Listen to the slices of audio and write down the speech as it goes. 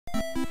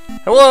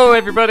Hello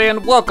everybody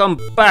and welcome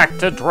back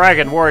to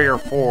Dragon Warrior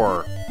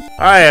 4.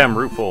 I am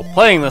Ruful,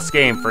 playing this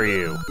game for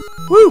you.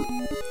 Woo!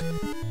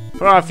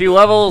 Put on a few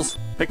levels,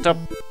 picked up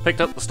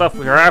the stuff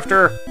we were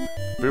after.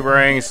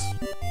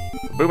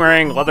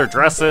 Boomerang, leather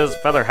dresses,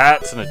 feather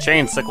hats, and a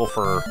chain sickle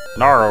for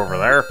Nara over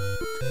there.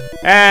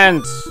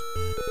 And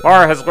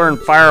Mara has learned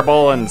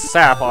Fireball and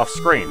Sap off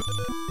screen.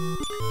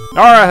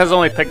 Nara has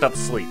only picked up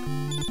sleep.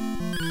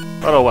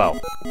 But oh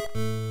well.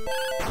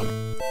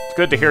 It's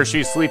good to hear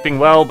she's sleeping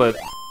well, but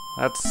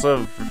that's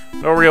of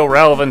no real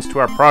relevance to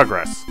our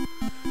progress.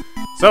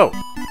 So,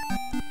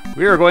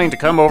 we are going to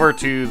come over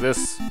to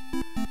this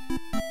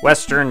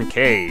western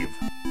cave.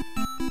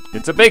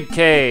 It's a big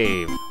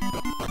cave.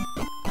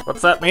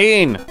 What's that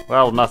mean?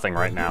 Well, nothing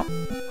right now.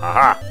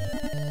 Aha!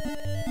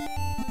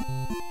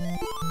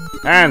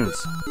 And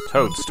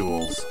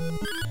toadstools.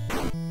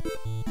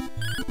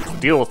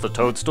 Deal with the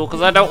toadstool,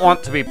 because I don't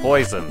want to be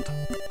poisoned.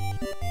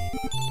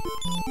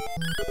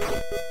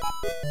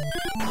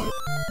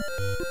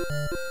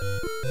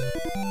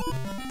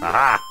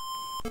 Aha!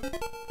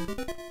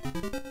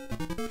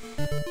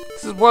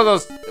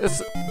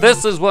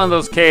 This is one of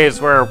those caves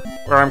where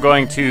I'm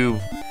going to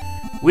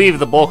leave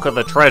the bulk of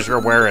the treasure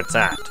where it's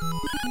at.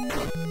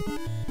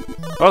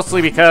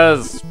 Mostly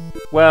because,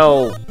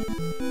 well,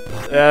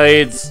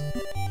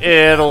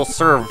 it will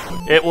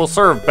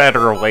serve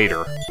better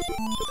later.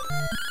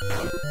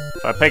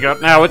 If I pick it up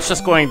now, it's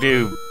just going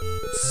to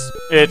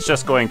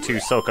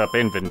soak up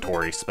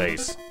inventory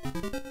space.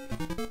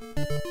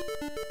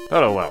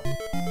 But oh well.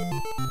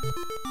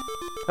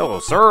 Hello,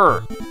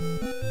 sir!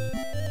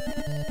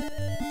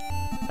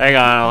 Hang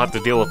on, I'll have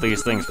to deal with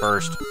these things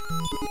first.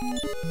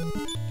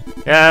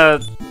 Yeah,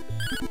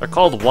 they're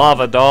called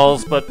lava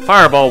dolls, but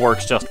Fireball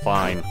works just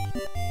fine.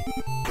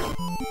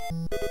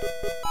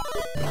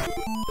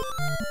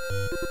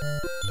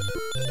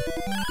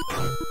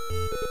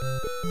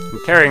 I'm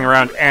carrying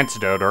around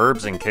antidote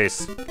herbs in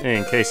case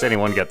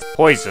anyone gets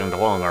poisoned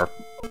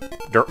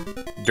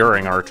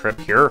during our trip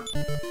here.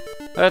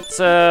 But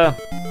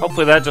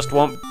hopefully that just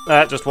won't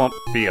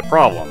be a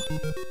problem.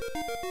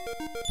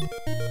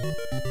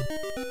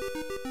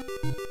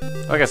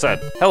 Like I said,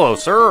 hello,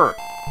 sir.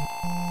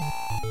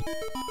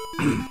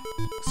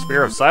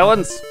 Sphere of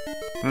Silence?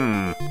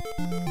 I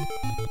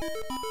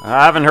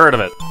haven't heard of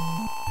it.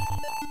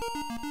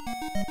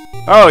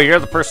 Oh, you're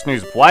the person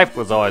whose wife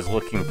was always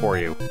looking for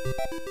you.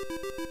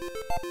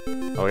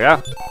 Oh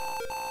yeah?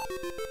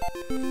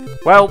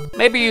 Well,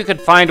 maybe you could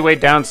find a way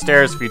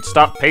downstairs if you'd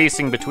stop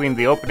pacing between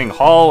the opening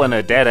hall and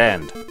a dead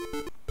end.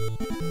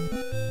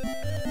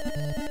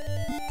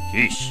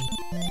 Yeesh.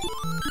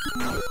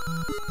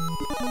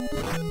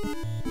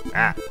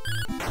 Ah.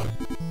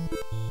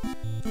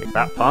 Take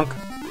that, punk.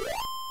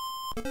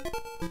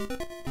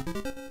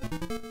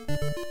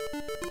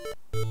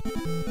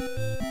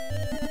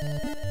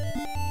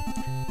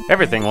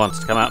 Everything wants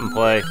to come out and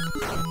play.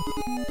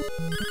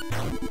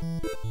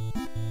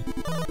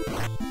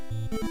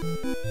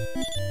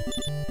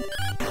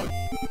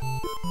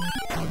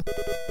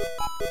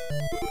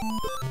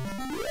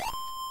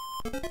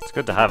 It's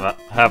good to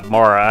have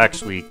Mara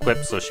actually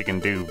equipped so she can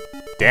do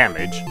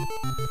damage.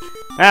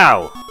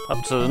 Now,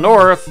 up to the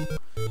north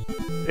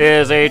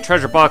is a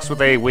treasure box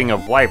with a wing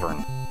of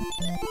wyvern.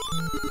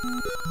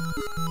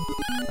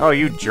 Oh,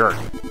 you jerk.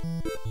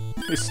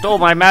 You stole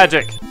my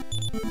magic!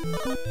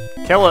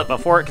 Kill it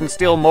before it can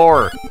steal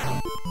more!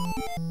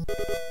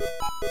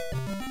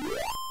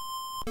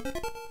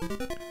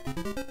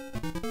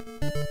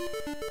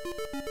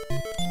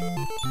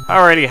 I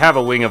already have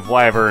a wing of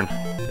wyvern.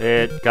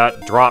 It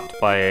got dropped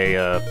by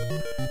a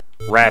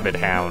rabid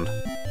hound.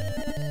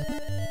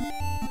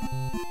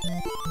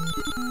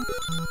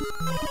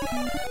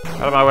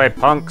 Out of my way,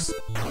 punks.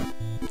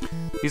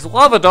 These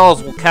lava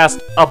dolls will cast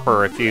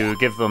upper if you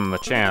give them the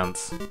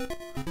chance.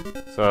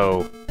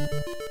 So,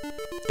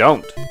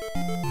 don't.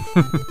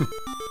 As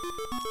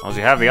long as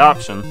you have the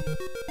option.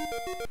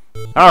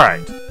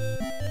 Alright.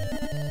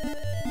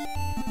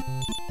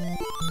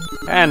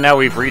 And now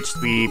we've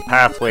reached the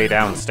pathway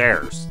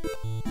downstairs.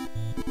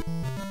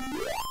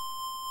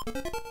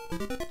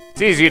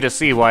 It's easy to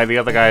see why the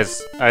other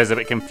guy's a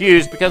bit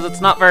confused because it's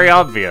not very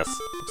obvious.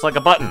 Looks like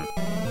a button.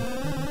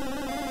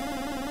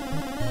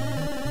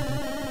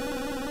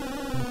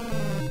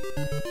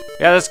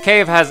 Yeah, this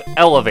cave has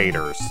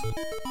elevators.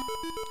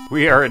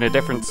 We are in a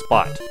different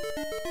spot.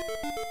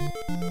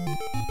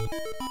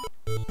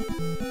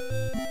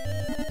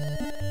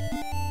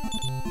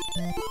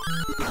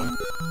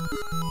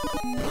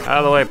 Out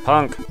of the way,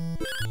 punk.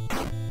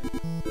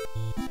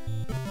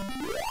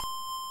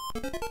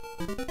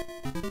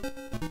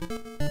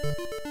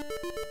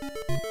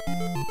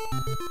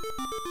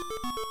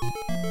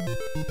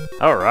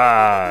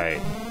 Alright.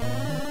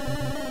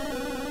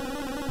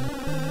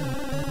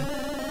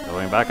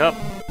 Going back up.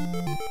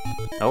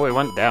 Oh, we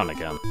went down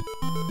again.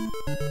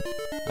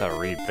 Gotta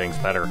read things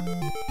better.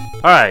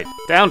 Alright,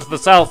 down to the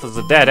south is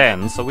a dead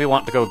end, so we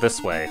want to go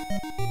this way.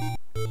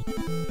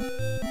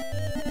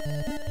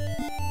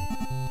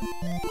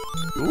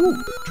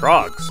 Ooh,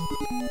 trogs.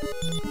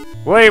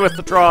 Away with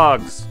the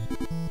trogs!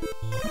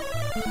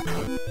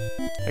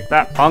 Take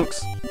that,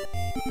 punks.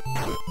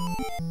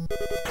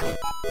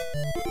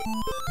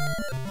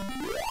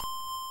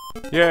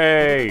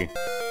 Yay!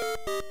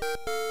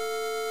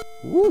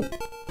 Woo!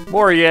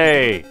 More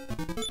yay!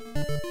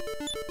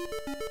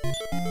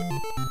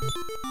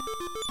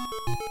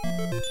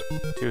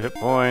 Two hit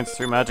points,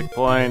 3 magic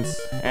points,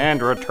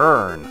 and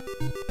return.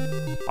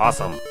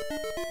 Awesome.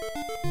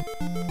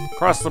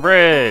 Cross the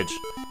bridge!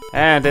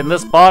 And in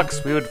this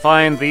box, we would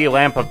find the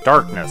Lamp of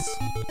Darkness.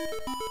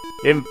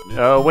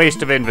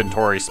 Waste of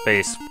inventory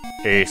space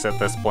at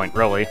this point,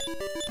 really.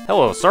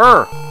 Hello,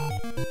 sir!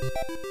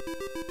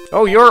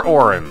 Oh, you're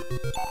Orin.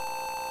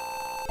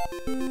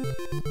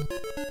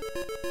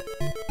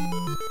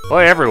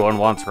 Boy, everyone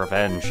wants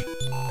revenge.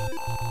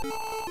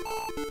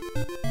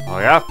 Oh,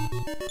 yeah?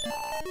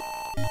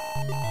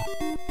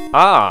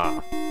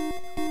 Ah!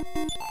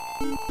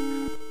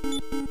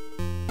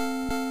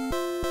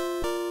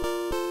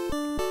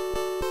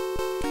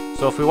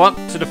 So if we want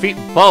to defeat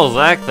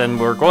Balzack, then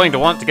we're going to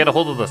want to get a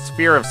hold of the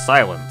Sphere of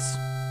Silence.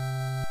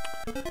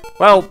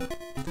 Well,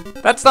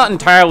 that's not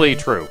entirely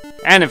true.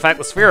 And in fact,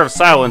 the Sphere of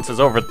Silence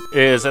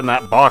is in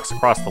that box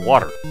across the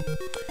water.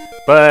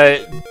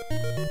 But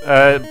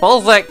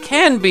Balzack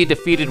can be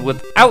defeated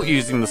without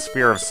using the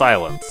Sphere of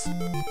Silence.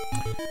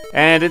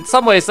 And in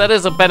some ways, that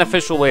is a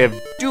beneficial way of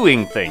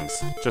doing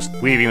things, just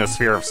leaving the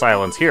Sphere of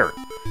Silence here.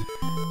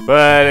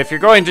 But if you're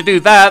going to do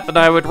that, then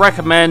I would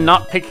recommend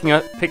not picking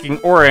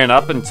Orin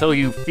up until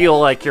you feel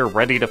like you're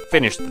ready to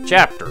finish the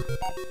chapter.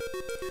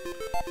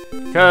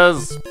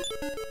 Because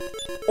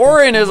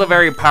Orin is a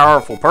very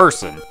powerful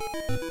person.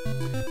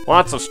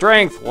 Lots of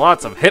strength,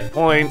 lots of hit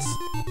points,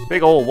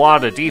 big old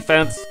wad of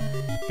defense.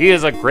 He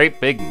is a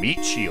great big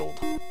meat shield.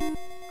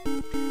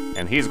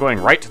 And he's going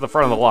right to the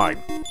front of the line.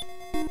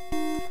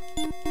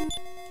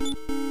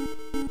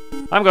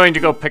 I'm going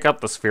to go pick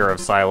up the Sphere of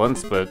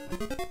Silence,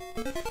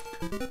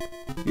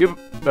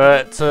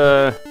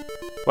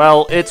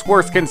 well, it's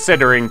worth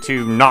considering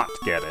to not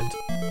get it.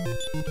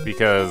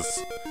 Because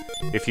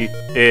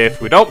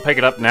if we don't pick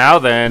it up now,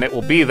 then it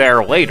will be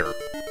there later.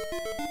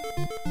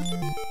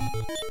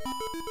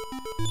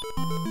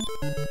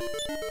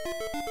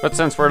 But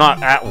since we're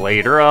not at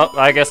later,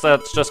 I guess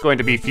that's just going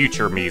to be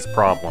future me's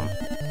problem.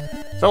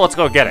 So let's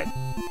go get it.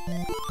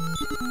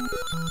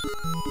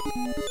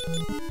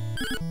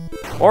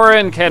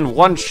 Orin can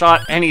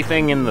one-shot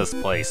anything in this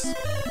place.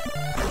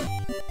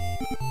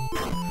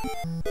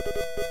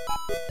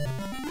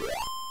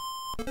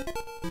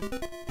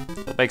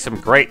 It makes him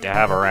great to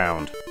have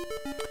around.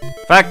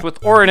 In fact,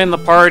 with Orin in the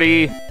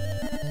party,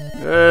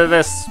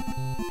 this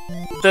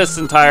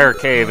entire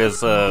cave is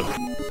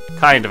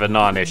kind of a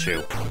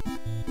non-issue.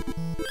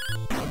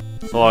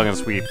 So long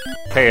as we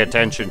pay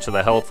attention to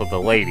the health of the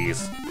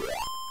ladies.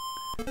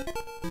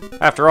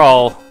 After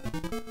all,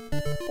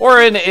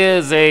 Orin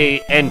is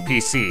a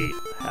NPC,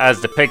 as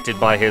depicted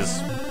by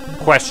his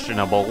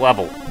questionable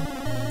level.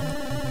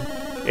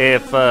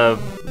 If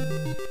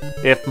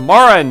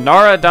Mara and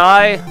Nara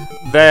die,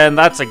 then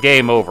that's a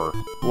game over,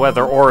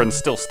 whether Orin's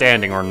still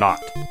standing or not.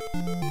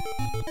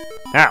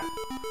 Now,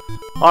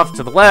 off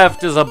to the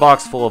left is a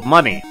box full of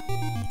money.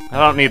 I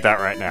don't need that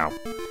right now.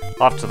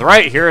 Off to the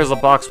right here is a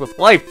box with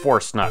life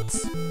force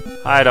nuts.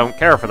 I don't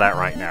care for that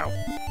right now.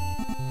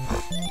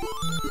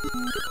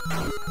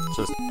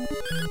 Just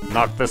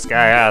knock this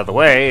guy out of the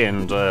way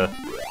and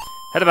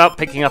head about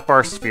picking up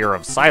our Sphere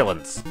of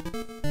Silence.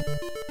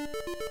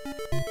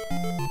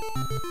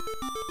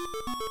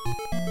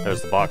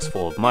 There's the box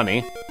full of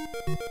money.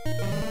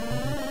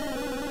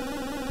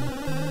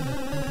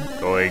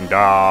 Going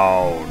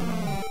down.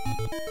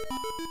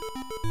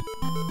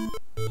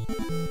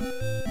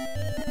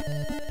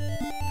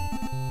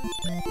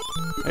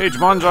 Age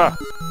Manja!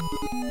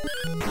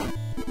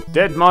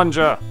 Dead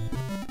Manja!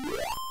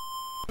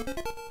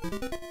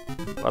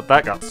 But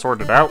that got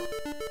sorted out.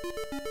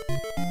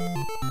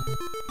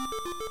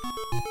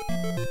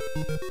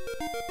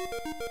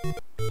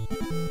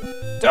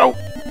 Dope!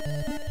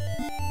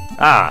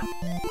 Ah.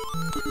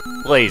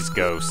 Blaze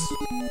ghosts.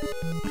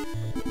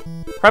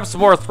 Perhaps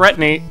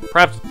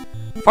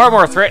far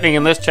more threatening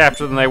in this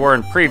chapter than they were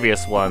in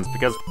previous ones,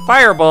 because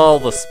Fireball,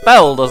 the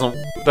spell,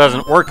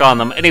 doesn't work on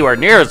them anywhere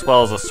near as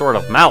well as a Sword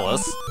of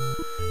Malice.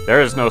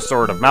 There is no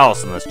Sword of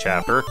Malice in this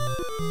chapter.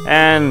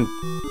 And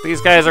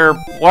these guys are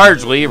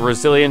largely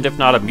resilient, if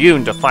not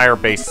immune, to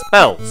fire-based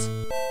spells,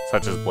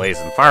 such as Blaze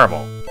and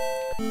Fireball.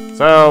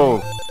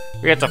 So,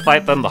 we have to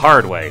fight them the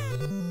hard way,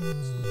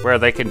 where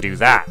they can do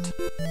that.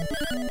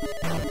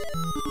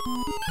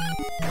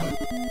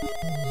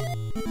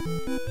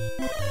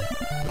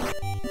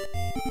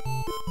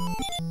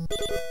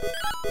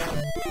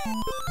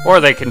 Or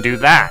they can do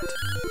that.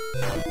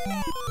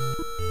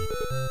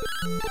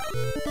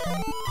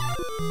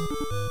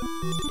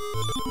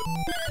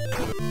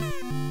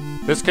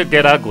 This could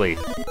get ugly.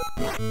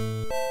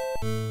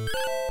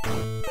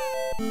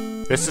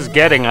 This is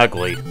getting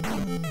ugly.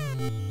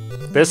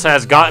 This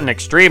has gotten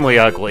extremely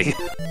ugly.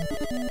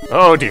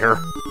 Oh dear.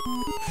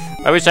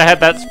 I wish I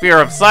had that Sphere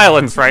of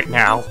Silence right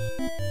now.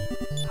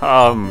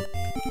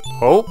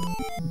 Hope?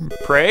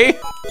 Pray?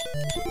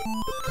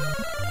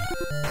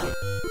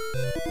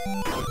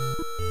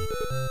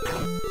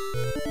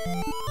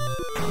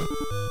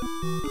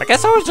 I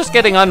guess I was just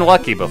getting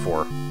unlucky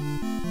before.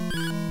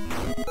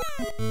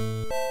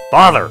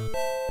 Bother!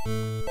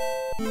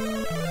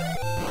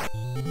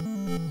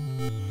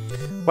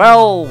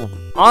 Well,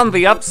 on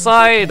the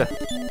upside,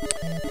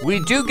 we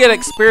do get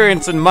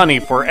experience and money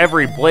for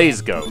every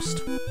Blaze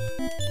Ghost.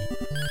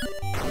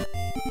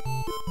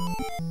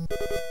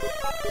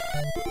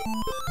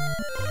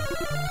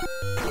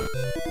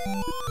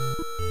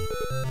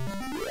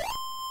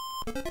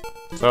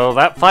 So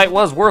that fight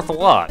was worth a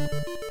lot.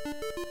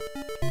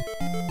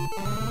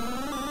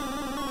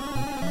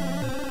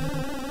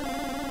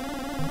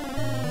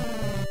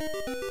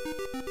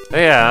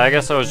 Yeah, I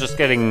guess I was just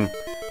getting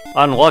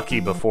unlucky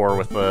before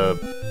with the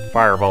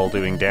fireball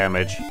doing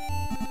damage.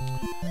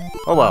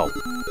 Oh well.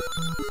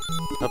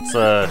 Let's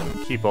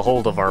keep a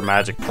hold of our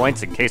magic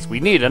points in case we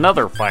need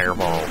another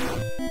fireball.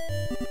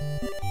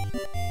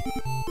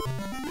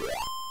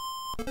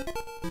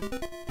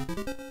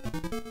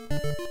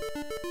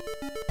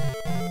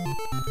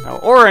 Now,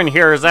 Orin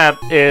here is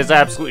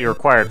absolutely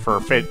required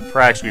for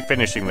actually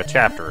finishing the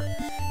chapter,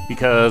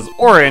 because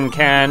Orin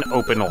can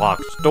open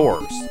locked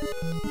doors.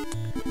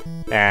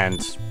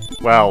 And,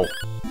 well,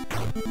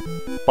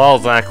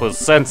 Balzack was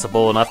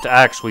sensible enough to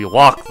actually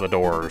lock the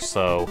doors,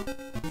 so...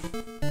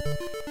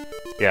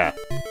 yeah.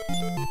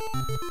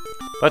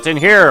 But in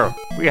here,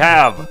 we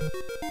have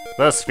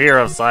the Sphere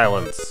of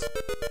Silence.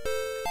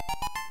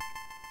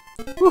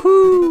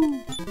 Woohoo!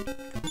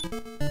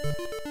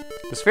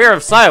 The Sphere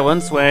of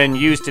Silence, when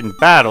used in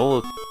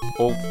battle,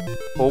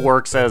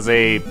 works as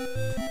an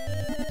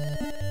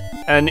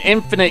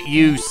infinite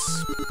use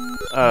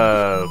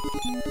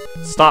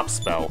stop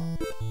spell.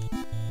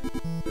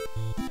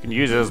 You can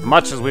use it as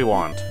much as we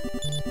want.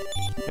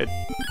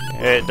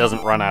 It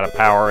doesn't run out of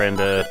power, and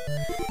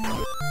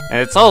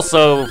it's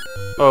also,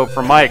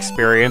 from my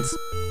experience,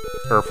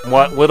 or from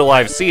what little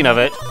I've seen of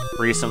it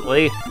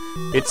recently,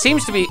 it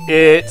seems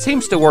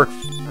to work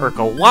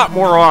a lot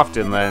more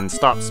often than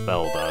stop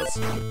spell does.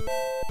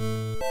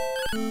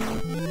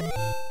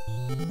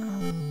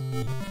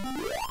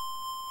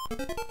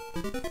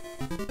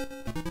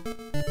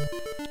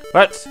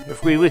 But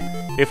if we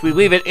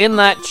leave it in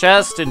that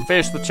chest and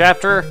finish the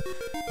chapter,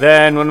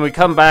 then when we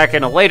come back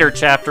in a later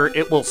chapter,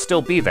 it will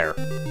still be there.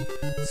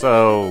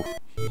 So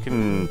you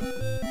can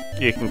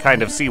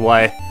kind of see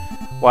why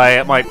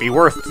it might be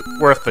worth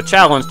the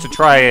challenge to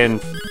try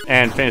and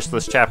finish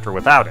this chapter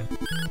without it.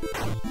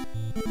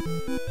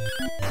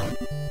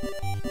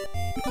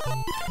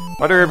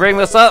 Why do we bring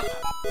this up?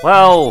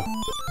 Well,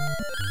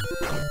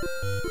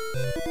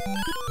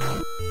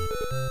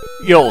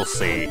 you'll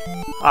see.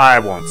 I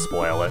won't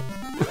spoil it.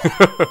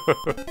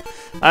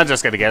 I'm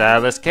just gonna get out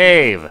of this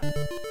cave.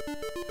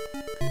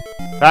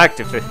 In fact,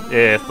 if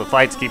the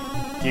fights keep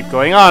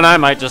going on, I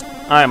might just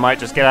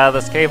get out of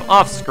this cave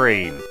off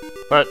screen.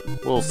 But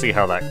we'll see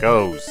how that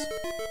goes.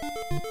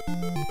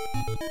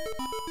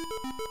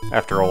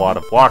 After a lot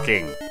of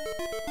walking.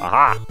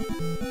 Aha!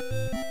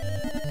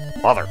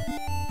 Bother.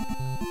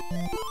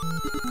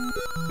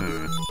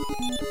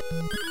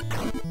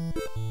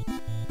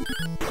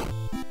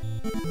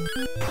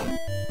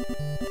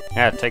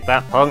 Yeah, take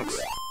that, punks.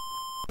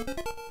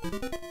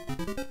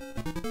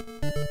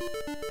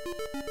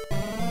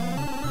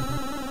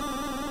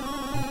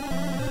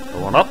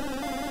 Going up.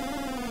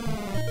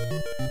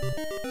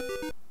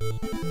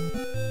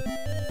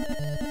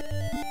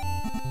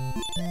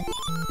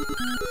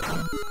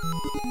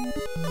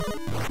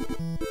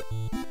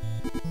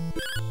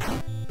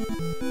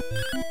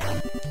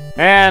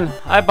 And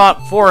I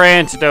bought 4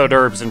 antidote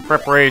herbs in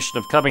preparation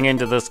of coming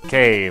into this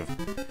cave.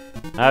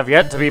 I've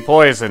yet to be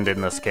poisoned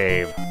in this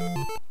cave.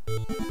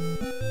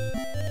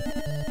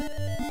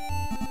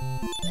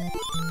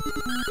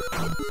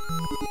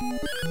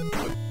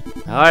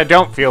 I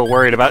don't feel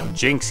worried about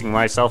jinxing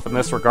myself in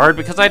this regard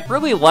because I'd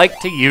really like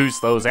to use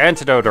those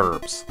antidote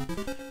herbs.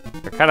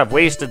 They're kind of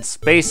wasted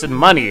space and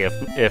money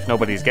if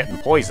nobody's getting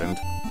poisoned.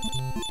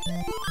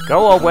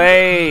 Go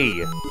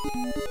away!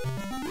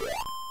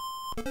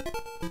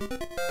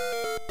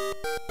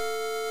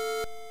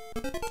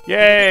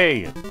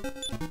 Yay!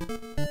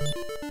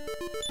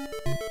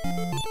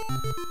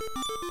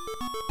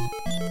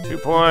 Two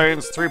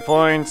points, 3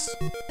 points,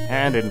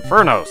 and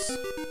Infernos.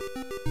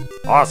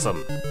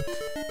 Awesome.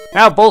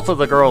 Now both of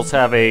the girls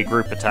have a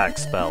group attack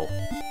spell.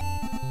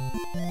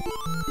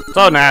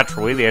 So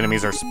naturally, the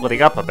enemies are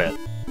splitting up a bit.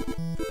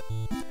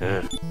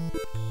 Ugh.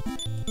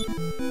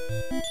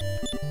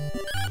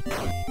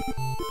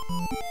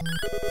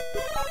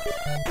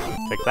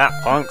 Take that,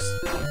 punks.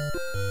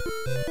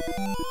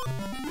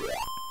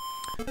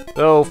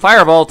 Though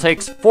Fireball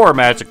takes 4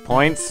 magic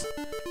points,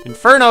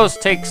 Infernos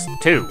takes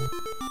 2.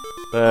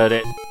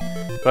 But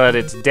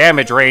its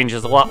damage range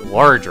is a lot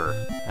larger,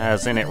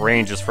 as in it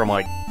ranges from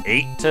like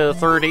 8 to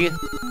 30,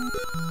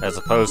 as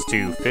opposed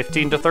to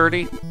 15 to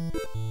 30.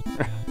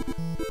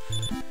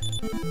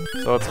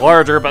 So it's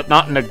larger, but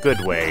not in a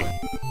good way.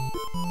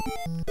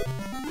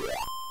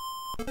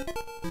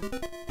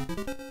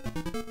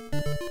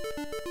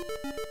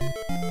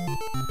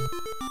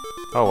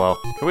 Oh well.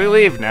 Can we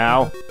leave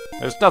now?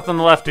 There's nothing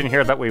left in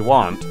here that we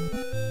want.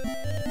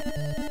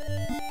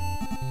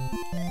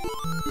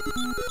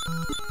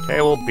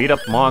 Okay, we'll beat up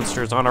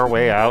monsters on our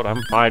way out.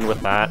 I'm fine with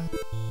that.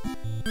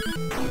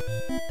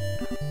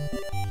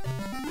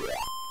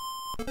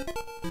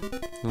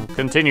 We'll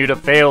continue to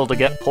fail to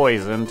get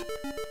poisoned.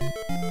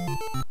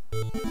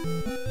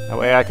 That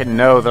way I can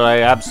know that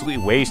I absolutely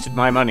wasted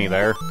my money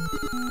there.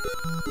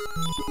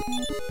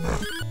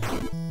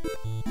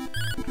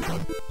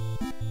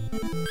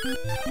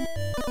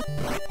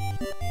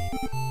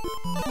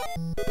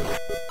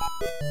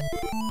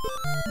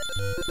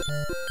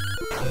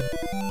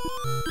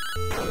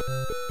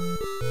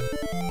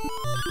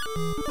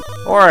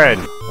 Orin!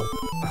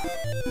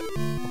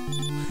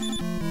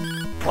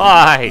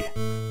 Why?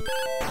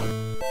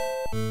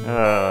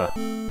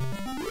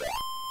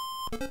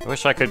 I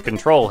wish I could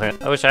control him.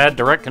 I wish I had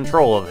direct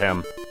control of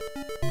him.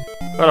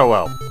 But oh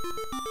well.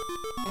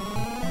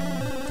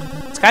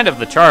 It's kind of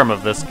the charm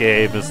of this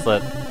game is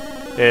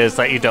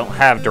that you don't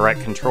have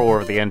direct control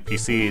over the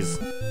NPCs.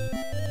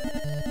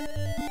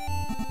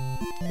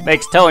 It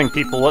makes telling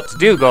people what to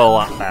do go a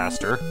lot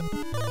faster.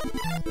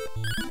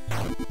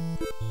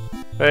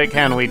 But it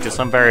can lead to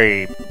some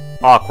very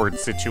awkward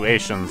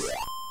situations.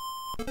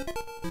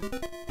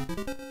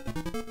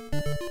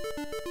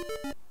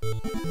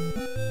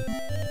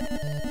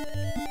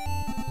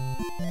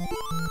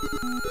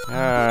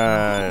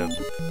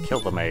 Kill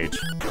the mage.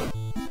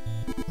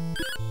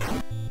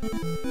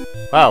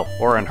 Wow,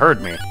 Orin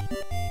heard me.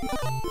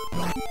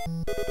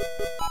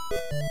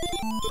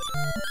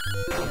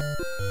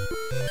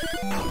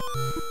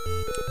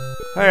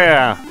 Oh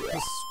yeah,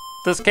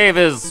 this cave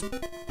is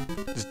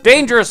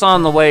dangerous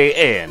on the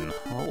way in.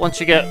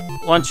 Once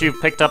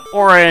you've picked up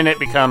Orin, it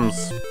becomes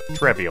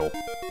trivial.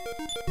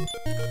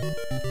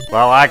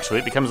 Well, actually,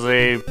 it becomes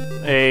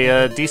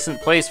a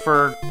decent place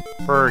for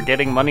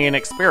getting money and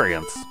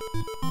experience.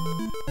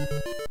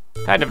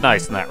 Kind of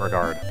nice in that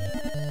regard.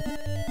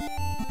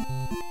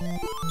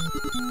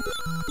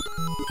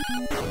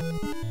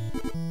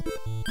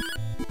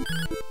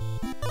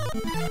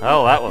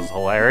 Oh, that was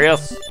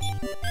hilarious.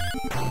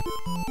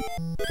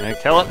 Can I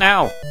kill it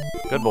now?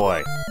 Good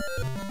boy.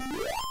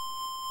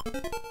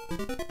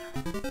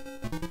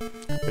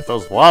 If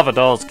those lava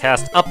dolls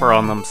cast upper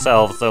on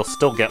themselves, they'll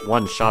still get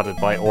one-shotted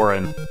by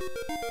Orin.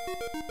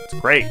 It's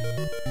great.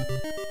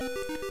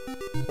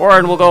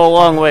 Orin will go a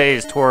long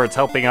ways towards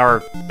helping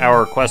our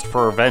quest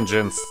for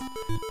vengeance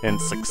and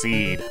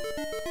succeed.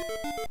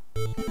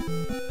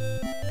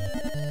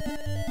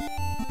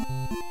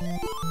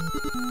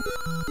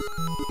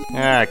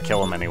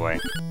 Kill him anyway.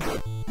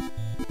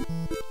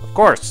 Of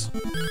course.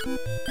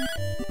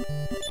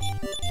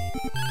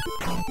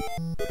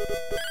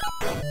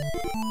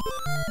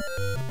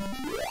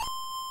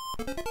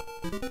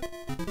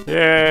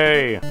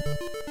 Yay!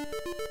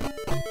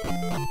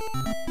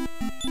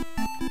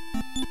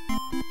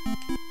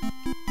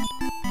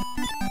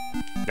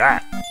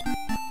 Ah!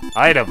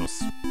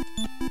 Items!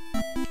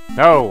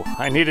 No,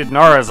 I needed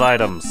Nara's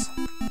items.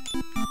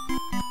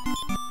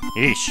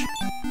 Yeesh.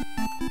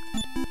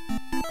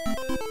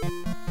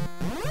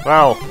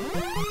 Well,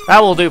 that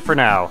will do for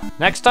now.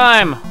 Next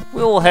time,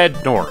 we'll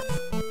head north.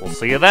 We'll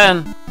see you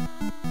then.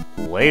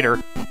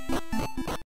 Later.